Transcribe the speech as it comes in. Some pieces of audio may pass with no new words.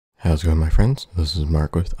How's it going, my friends? This is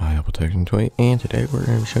Mark with iApple Tech and Toy, and today we're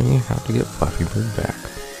going to be showing you how to get Flappy Bird back.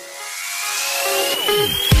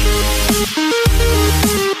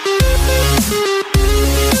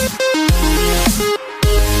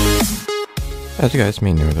 As you guys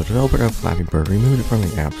may know, the developer of Flappy Bird removed it from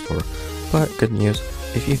the App Store, but good news,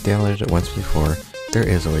 if you've downloaded it once before, there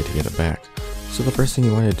is a way to get it back. So the first thing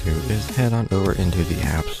you want to do is head on over into the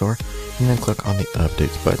App Store, and then click on the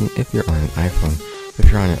Updates button if you're on an iPhone. If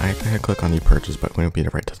you're on an iPad, click on the Purchase button. It'll be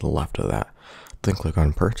right to the left of that. Then click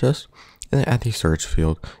on Purchase, and then at the search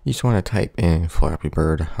field, you just want to type in Flappy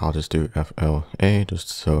Bird. I'll just do FLA, just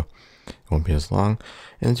so it won't be as long.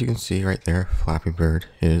 And as you can see right there, Flappy Bird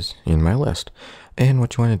is in my list. And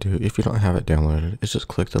what you want to do, if you don't have it downloaded, is just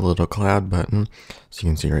click the little cloud button. So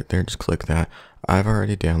you can see right there, just click that. I've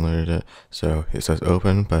already downloaded it, so it says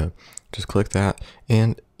open, but just click that,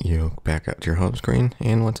 and you back out to your home screen,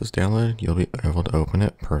 and once it's downloaded, you'll be able to open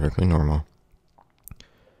it perfectly normal.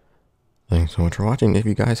 Thanks so much for watching. If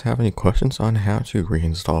you guys have any questions on how to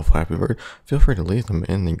reinstall Flappy Bird, feel free to leave them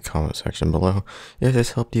in the comment section below. If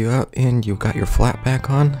this helped you out and you got your flap back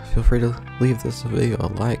on, feel free to leave this video a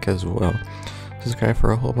like as well. Subscribe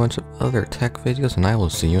for a whole bunch of other tech videos, and I will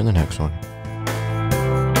see you in the next one.